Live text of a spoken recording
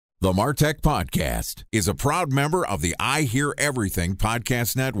The Martech Podcast is a proud member of the I Hear Everything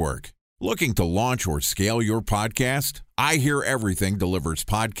Podcast Network. Looking to launch or scale your podcast? I Hear Everything delivers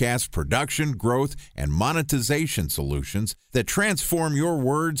podcast production, growth, and monetization solutions that transform your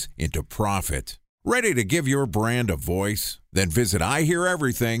words into profit. Ready to give your brand a voice? Then visit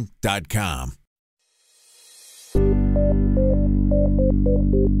iheareverything.com.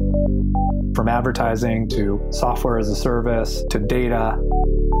 From advertising to software as a service to data.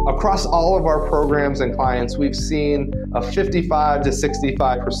 Across all of our programs and clients, we've seen a 55 to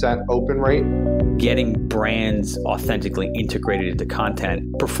 65% open rate. Getting brands authentically integrated into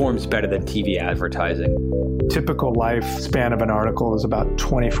content performs better than TV advertising. Typical lifespan of an article is about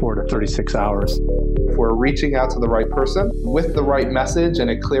 24 to 36 hours. If we're reaching out to the right person with the right message and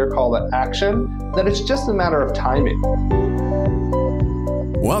a clear call to action, then it's just a matter of timing.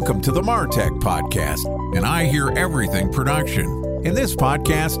 Welcome to the Martech Podcast, an I Hear Everything production. In this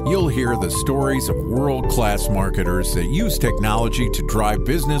podcast, you'll hear the stories of world-class marketers that use technology to drive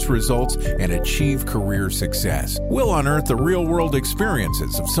business results and achieve career success. We'll unearth the real-world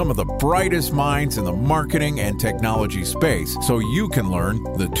experiences of some of the brightest minds in the marketing and technology space so you can learn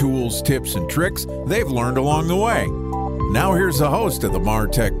the tools, tips, and tricks they've learned along the way. Now here's the host of the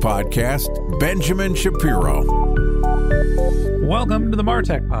Martech Podcast, Benjamin Shapiro. Welcome to the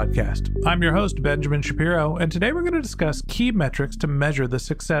Martech Podcast. I'm your host, Benjamin Shapiro, and today we're going to discuss key metrics to measure the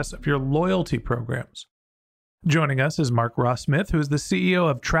success of your loyalty programs. Joining us is Mark Ross Smith, who is the CEO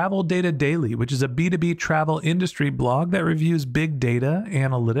of Travel Data Daily, which is a B2B travel industry blog that reviews big data,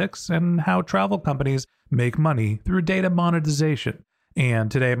 analytics, and how travel companies make money through data monetization.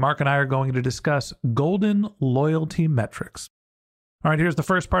 And today, Mark and I are going to discuss golden loyalty metrics. All right, here's the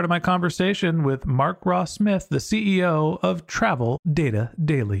first part of my conversation with Mark Ross Smith, the CEO of Travel Data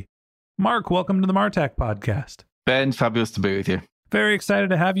Daily. Mark, welcome to the Martech Podcast. Ben, fabulous to be with you. Very excited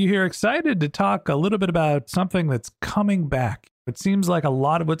to have you here. Excited to talk a little bit about something that's coming back. It seems like a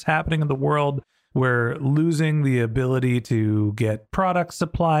lot of what's happening in the world, we're losing the ability to get products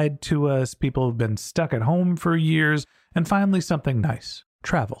supplied to us. People have been stuck at home for years. And finally, something nice,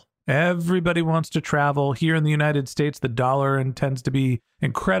 travel. Everybody wants to travel. Here in the United States, the dollar tends to be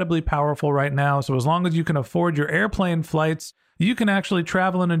incredibly powerful right now. So as long as you can afford your airplane flights, you can actually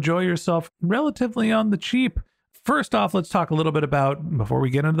travel and enjoy yourself relatively on the cheap. First off, let's talk a little bit about, before we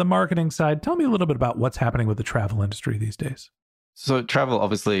get into the marketing side, tell me a little bit about what's happening with the travel industry these days. So travel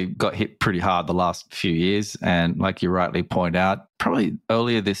obviously got hit pretty hard the last few years. And like you rightly point out, probably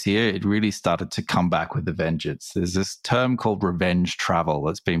earlier this year, it really started to come back with a vengeance. There's this term called revenge travel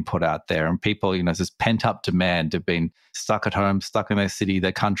that's been put out there. And people, there's this pent-up demand. They've been stuck at home, stuck in their city,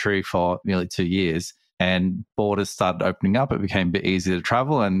 their country for nearly 2 years. And borders started opening up. It became a bit easier to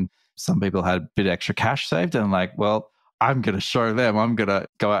travel. And some people had a bit extra cash saved. And like, well, I'm going to show them. I'm going to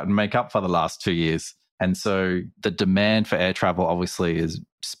go out and make up for the last 2 years. And so the demand for air travel obviously is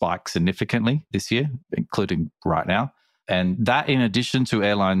spiked significantly this year, including right now. And that in addition to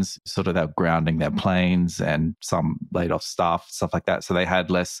airlines sort of they're grounding their planes and some laid off staff, stuff like that. So they had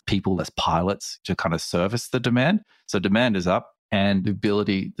less people, less pilots to kind of service the demand. So demand is up and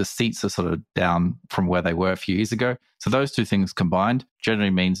the seats are sort of down from where they were a few years ago. So those two things combined generally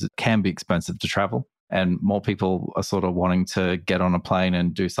means it can be expensive to travel. And more people are sort of wanting to get on a plane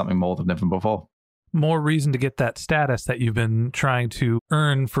and do something more than ever before. More reason to get that status that you've been trying to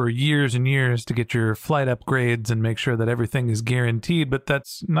earn for years and years to get your flight upgrades and make sure that everything is guaranteed. But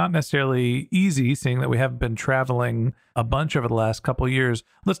that's not necessarily easy, seeing that we haven't been traveling a bunch over the last couple of years.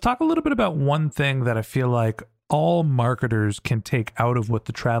 Let's talk a little bit about one thing that I feel like all marketers can take out of what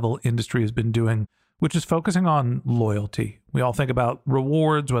the travel industry has been doing, which is focusing on loyalty. We all think about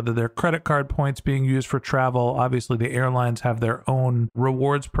rewards, whether they're credit card points being used for travel. Obviously, the airlines have their own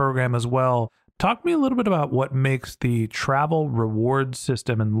rewards program as well. Talk to me a little bit about what makes the travel reward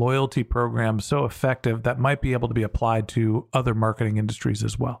system and loyalty program so effective that might be able to be applied to other marketing industries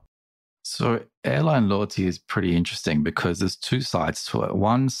as well. So airline loyalty is pretty interesting because there's two sides to it.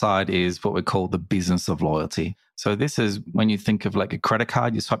 One side is what we call the business of loyalty. So this is when you think of like a credit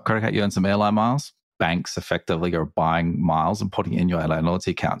card, you swipe credit card, you earn some airline miles. Banks effectively are buying miles and putting it in your airline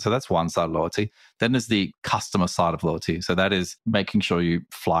loyalty account. So that's one side of loyalty. Then there's the customer side of loyalty. So that is making sure you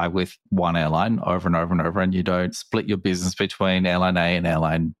fly with one airline over and over and over, and you don't split your business between airline A and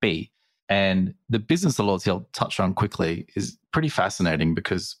airline B. And the business of loyalty I'll touch on quickly is pretty fascinating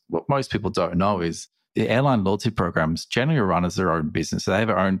because what most people don't know is the airline loyalty programs generally run as their own business. So they have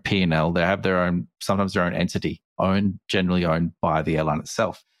their own P&L. They have their own, sometimes their own entity, generally owned by the airline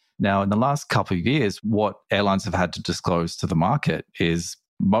itself. Now, in the last couple of years, what airlines have had to disclose to the market is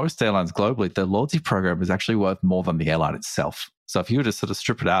most airlines globally, their loyalty program is actually worth more than the airline itself. So if you were to sort of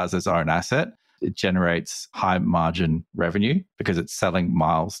strip it out as its own asset, it generates high margin revenue because it's selling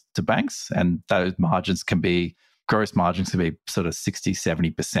miles to banks. And those margins can be, gross margins can be sort of 60,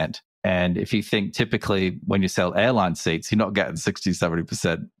 70%. And if you think typically when you sell airline seats, you're not getting 60,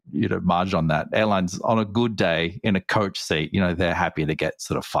 70%, margin on that. Airlines on a good day in a coach seat, they're happy to get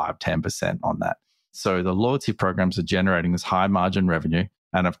sort of 5, 10% on that. So the loyalty programs are generating this high margin revenue.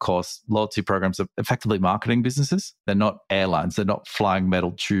 And of course, loyalty programs are effectively marketing businesses. They're not airlines. They're not flying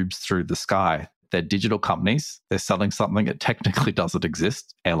metal tubes through the sky. They're digital companies. They're selling something that technically doesn't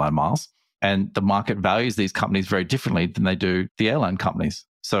exist, airline miles. And the market values these companies very differently than they do the airline companies.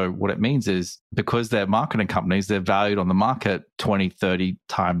 So what it means is because they're marketing companies, they're valued on the market 20, 30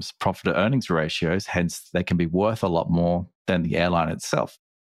 times profit to earnings ratios. Hence, they can be worth a lot more than the airline itself.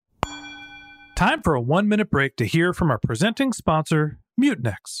 Time for a 1-minute break to hear from our presenting sponsor,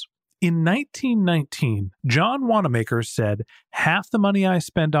 Mutinex. In 1919, John Wanamaker said, "Half the money I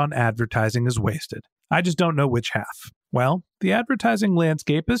spend on advertising is wasted. I just don't know which half." Well, the advertising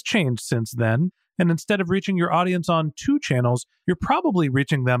landscape has changed since then, and instead of reaching your audience on 2 channels, you're probably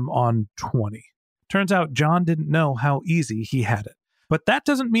reaching them on 20. Turns out John didn't know how easy he had it. But that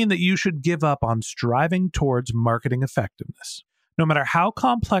doesn't mean that you should give up on striving towards marketing effectiveness. No matter how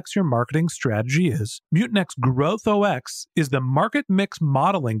complex your marketing strategy is, Mutinex GrowthOS is the market mix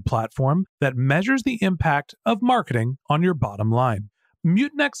modeling platform that measures the impact of marketing on your bottom line.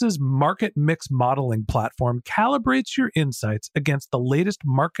 Mutinex's market mix modeling platform calibrates your insights against the latest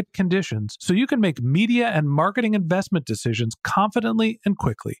market conditions so you can make media and marketing investment decisions confidently and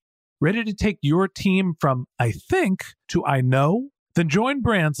quickly. Ready to take your team from I think to I know? Then join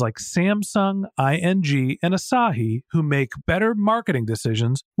brands like Samsung, ING, and Asahi who make better marketing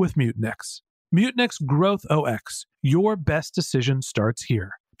decisions with Mutinex. Mutinex GrowthOS. Your best decision starts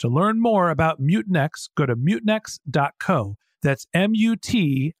here. To learn more about Mutinex, go to mutinex.co. That's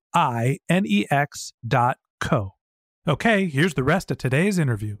MUTINEX.co. Okay, here's the rest of today's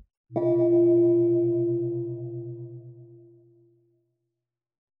interview.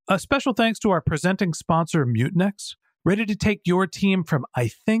 A special thanks to our presenting sponsor, Mutinex. Ready to take your team from I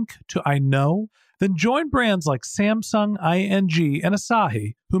think to I know? Then join brands like Samsung, ING, and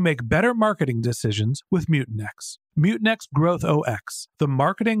Asahi who make better marketing decisions with Mutinex. Mutinex GrowthOS, the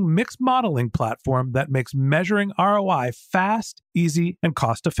marketing mix modeling platform that makes measuring ROI fast, easy, and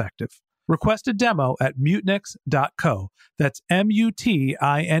cost-effective. Request a demo at mutinex.co. That's MUTINEX.co.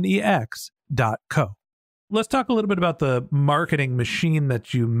 Let's talk a little bit about the marketing machine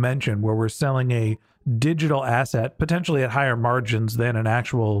that you mentioned, where we're selling a digital asset, potentially at higher margins than an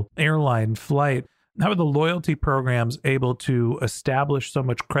actual airline flight. How are the loyalty programs able to establish so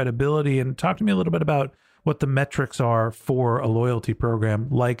much credibility? And talk to me a little bit about what the metrics are for a loyalty program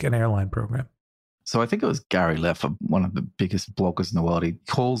like an airline program. So I think it was Gary Leff, one of the biggest bloggers in the world. He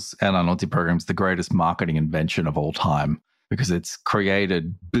calls airline loyalty programs the greatest marketing invention of all time because it's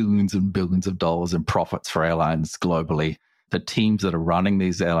created billions and billions of dollars in profits for airlines globally. The teams that are running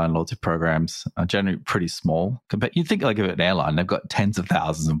these airline loyalty programs are generally pretty small. You think like of an airline, they've got tens of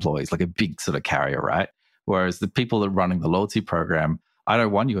thousands of employees, like a big sort of carrier, right? Whereas the people that are running the loyalty program, I know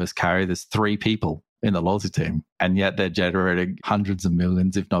one US carrier, there's 3 people in the loyalty team, and yet they're generating hundreds of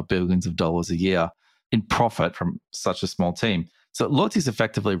millions, if not billions of dollars a year in profit from such a small team. So loyalty is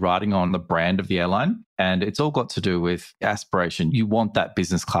effectively riding on the brand of the airline, and it's all got to do with aspiration. You want that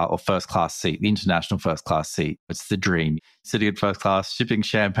business class or first class seat, the international first class seat. It's the dream. Sitting in first class, sipping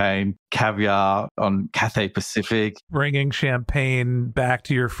champagne, caviar on Cathay Pacific. Bringing champagne back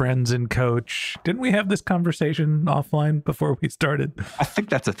to your friends in coach. Didn't we have this conversation offline before we started? I think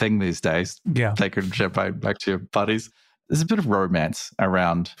that's a thing these days. Yeah. Taking champagne back to your buddies. There's a bit of romance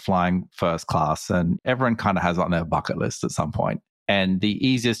around flying first class, and everyone kind of has it on their bucket list at some point. And the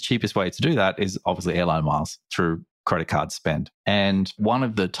easiest, cheapest way to do that is obviously airline miles through credit card spend. And one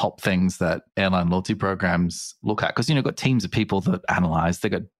of the top things that airline loyalty programs look at, because you've got teams of people that analyze,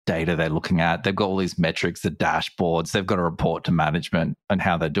 they've got data they're looking at, they've got all these metrics, the dashboards, they've got to report to management and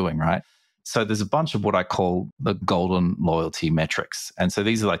how they're doing, right? So there's a bunch of what I call the golden loyalty metrics. And so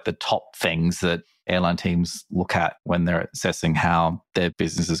these are like the top things that airline teams look at when they're assessing how their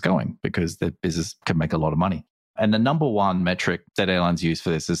business is going, because their business can make a lot of money. And the number one metric that airlines use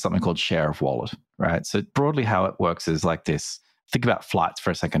for this is something called share of wallet, right? So broadly how it works is like this. Think about flights for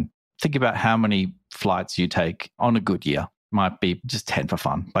a second. Think about how many flights you take on a good year. Might be just 10 for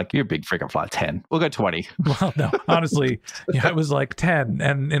fun. Like you're a big freaking flight, 10. We'll go 20. Well, no, honestly, I was like 10.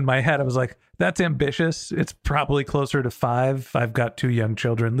 And in my head, I was like, that's ambitious. It's probably closer to 5. I've got 2 young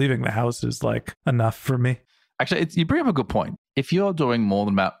children. Leaving the house is like enough for me. Actually, you bring up a good point. If you're doing more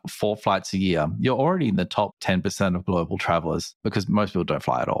than about 4 flights a year, you're already in the top 10% of global travelers because most people don't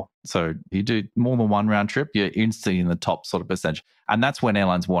fly at all. So you do more than one round trip, you're instantly in the top sort of percentage. And that's when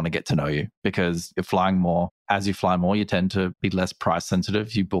airlines want to get to know you because you're flying more. As you fly more, you tend to be less price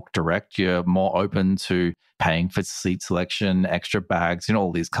sensitive. You book direct, you're more open to paying for seat selection, extra bags,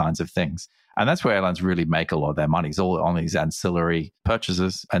 all these kinds of things. And that's where airlines really make a lot of their money. It's all on these ancillary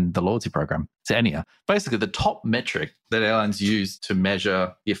purchases and the loyalty program. To Aenia, basically the top metric that airlines use to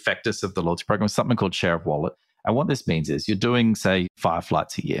measure the effectiveness of the loyalty program is something called share of wallet. And what this means is you're doing, say, 5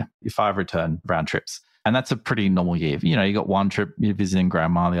 flights a year, your 5 return round trips. And that's a pretty normal year. You got one trip, you're visiting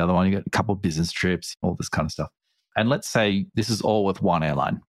grandma, the other one, you got a couple of business trips, all this kind of stuff. And let's say this is all with one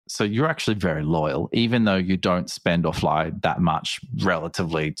airline. So you're actually very loyal, even though you don't spend or fly that much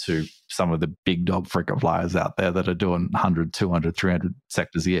relatively to some of the big dog frequent flyers out there that are doing 100, 200, 300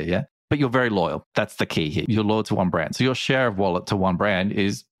 sectors a year, yeah? But you're very loyal. That's the key here. You're loyal to one brand. So your share of wallet to one brand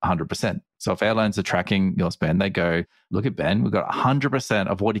is 100%. So if airlines are tracking your spend, they go, look at Ben, we've got 100%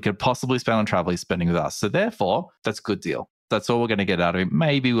 of what he could possibly spend on travel he's spending with us. So therefore, that's a good deal. That's all we're going to get out of him.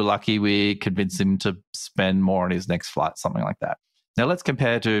 Maybe we're lucky we convince him to spend more on his next flight, something like that. Now, let's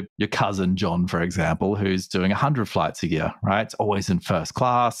compare to your cousin, John, for example, who's doing 100 flights a year, right? It's always in first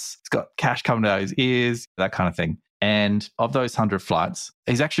class. He's got cash coming out of his ears, that kind of thing. And of those 100 flights,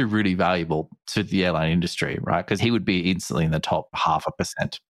 he's actually really valuable to the airline industry, right? Because he would be instantly in the top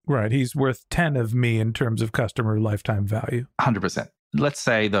 0.5%. Right. He's worth 10 of me in terms of customer lifetime value. 100%. Let's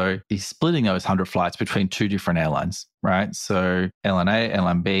say, though, he's splitting those 100 flights between 2 different airlines, right? So airline A,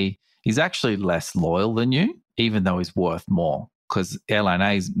 airline B, he's actually less loyal than you, even though he's worth more. Because airline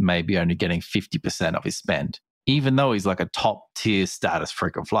A is maybe only getting 50% of his spend, even though he's like a top tier status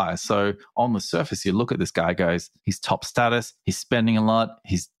frequent flyer. So on the surface, you look at this guy, goes, he's top status, he's spending a lot,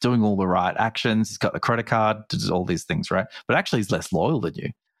 he's doing all the right actions, he's got the credit card, does all these things, right? But actually he's less loyal than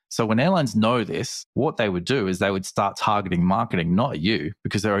you. So when airlines know this, what they would do is they would start targeting marketing, not at you,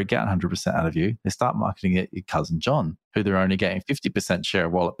 because they already get 100% out of you. They start marketing at your cousin John, who they're only getting 50% share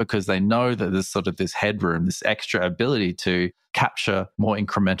of wallet because they know that there's sort of this headroom, this extra ability to capture more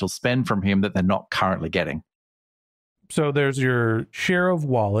incremental spend from him that they're not currently getting. So there's your share of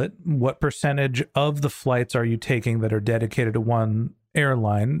wallet. What percentage of the flights are you taking that are dedicated to one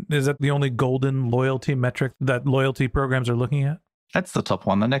airline? Is that the only golden loyalty metric that loyalty programs are looking at? That's the top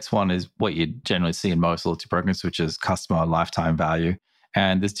one. The next one is what you generally see in most loyalty programs, which is customer lifetime value.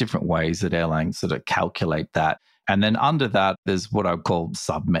 And there's different ways that airlines sort of calculate that. And then under that, there's what I would call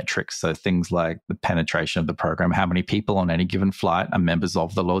sub-metrics. So things like the penetration of the program, how many people on any given flight are members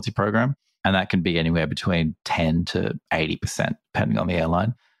of the loyalty program. And that can be anywhere between 10 to 80%, depending on the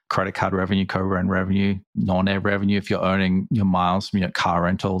airline. Credit card revenue, co-brand revenue, non-air revenue, if you're earning your miles from your car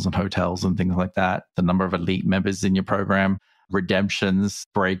rentals and hotels and things like that. The number of elite members in your program, redemptions,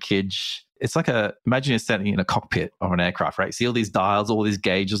 breakage. It's like imagine you're standing in a cockpit of an aircraft, right? See all these dials, all these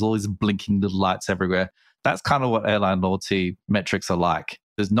gauges, all these blinking little lights everywhere. That's kind of what airline loyalty metrics are like.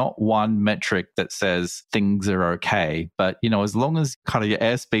 There's not one metric that says things are okay, but as long as kind of your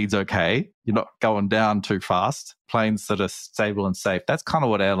airspeed's okay, you're not going down too fast, planes that are stable and safe. That's kind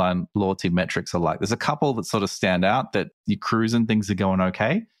of what airline loyalty metrics are like. There's a couple that sort of stand out that you cruise and things are going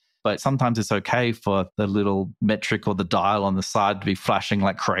okay. But sometimes it's okay for the little metric or the dial on the side to be flashing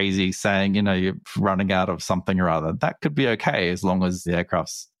like crazy, saying, you're running out of something or other. That could be okay as long as the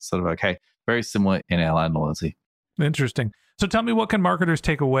aircraft's sort of okay. Very similar in airline loyalty. Interesting. So tell me, what can marketers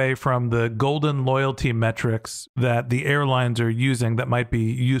take away from the golden loyalty metrics that the airlines are using that might be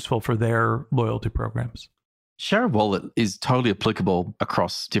useful for their loyalty programs? Share of wallet is totally applicable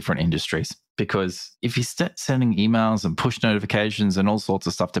across different industries. Because if you start sending emails and push notifications and all sorts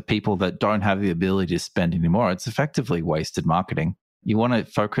of stuff to people that don't have the ability to spend anymore, it's effectively wasted marketing. You want to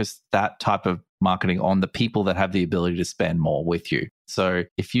focus that type of marketing on the people that have the ability to spend more with you. So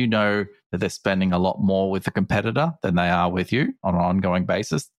if you know that they're spending a lot more with a competitor than they are with you on an ongoing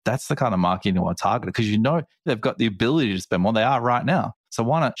basis, that's the kind of marketing you want to target because they've got the ability to spend more. They are right now. So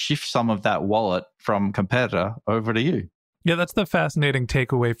why not shift some of that wallet from competitor over to you? Yeah, that's the fascinating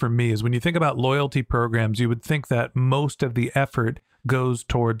takeaway for me is when you think about loyalty programs, you would think that most of the effort goes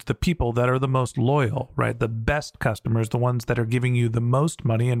towards the people that are the most loyal, right? The best customers, the ones that are giving you the most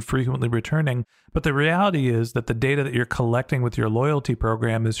money and frequently returning. But the reality is that the data that you're collecting with your loyalty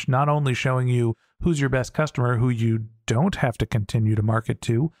program is not only showing you who's your best customer, who you don't have to continue to market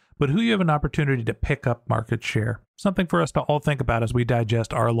to, but who you have an opportunity to pick up market share. Something for us to all think about as we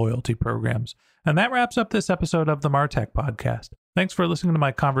digest our loyalty programs. And that wraps up this episode of the Martech Podcast. Thanks for listening to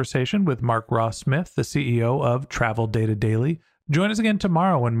my conversation with Mark Ross Smith, the CEO of Travel Data Daily. Join us again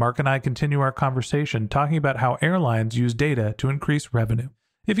tomorrow when Mark and I continue our conversation talking about how airlines use data to increase revenue.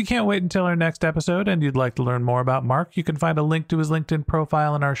 If you can't wait until our next episode and you'd like to learn more about Mark, you can find a link to his LinkedIn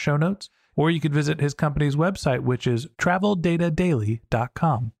profile in our show notes, or you could visit his company's website, which is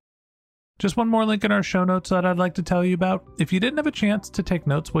traveldatadaily.com. Just one more link in our show notes that I'd like to tell you about. If you didn't have a chance to take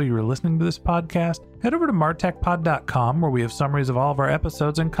notes while you were listening to this podcast, head over to martechpod.com, where we have summaries of all of our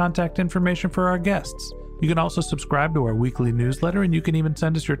episodes and contact information for our guests. You can also subscribe to our weekly newsletter, and you can even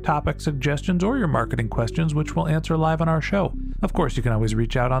send us your topic suggestions or your marketing questions, which we'll answer live on our show. Of course, you can always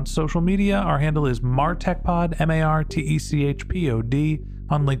reach out on social media. Our handle is martechpod, MARTECHPOD,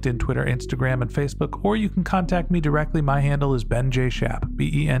 on LinkedIn, Twitter, Instagram, and Facebook, or you can contact me directly. My handle is Ben J. Shap,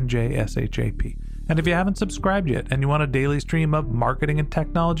 BENJSHAP. And if you haven't subscribed yet and you want a daily stream of marketing and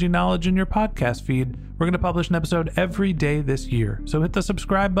technology knowledge in your podcast feed, we're going to publish an episode every day this year. So hit the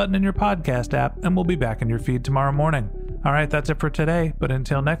subscribe button in your podcast app and we'll be back in your feed tomorrow morning. All right, that's it for today. But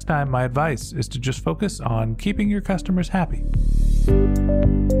until next time, my advice is to just focus on keeping your customers happy.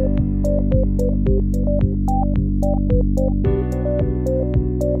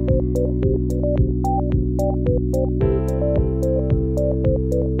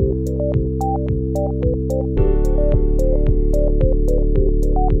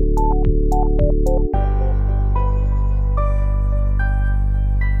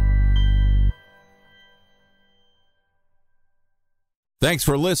 Thanks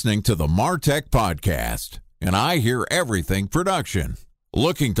for listening to the MarTech Podcast, an I Hear Everything production.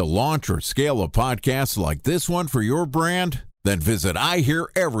 Looking to launch or scale a podcast like this one for your brand? Then visit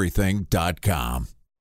iheareverything.com.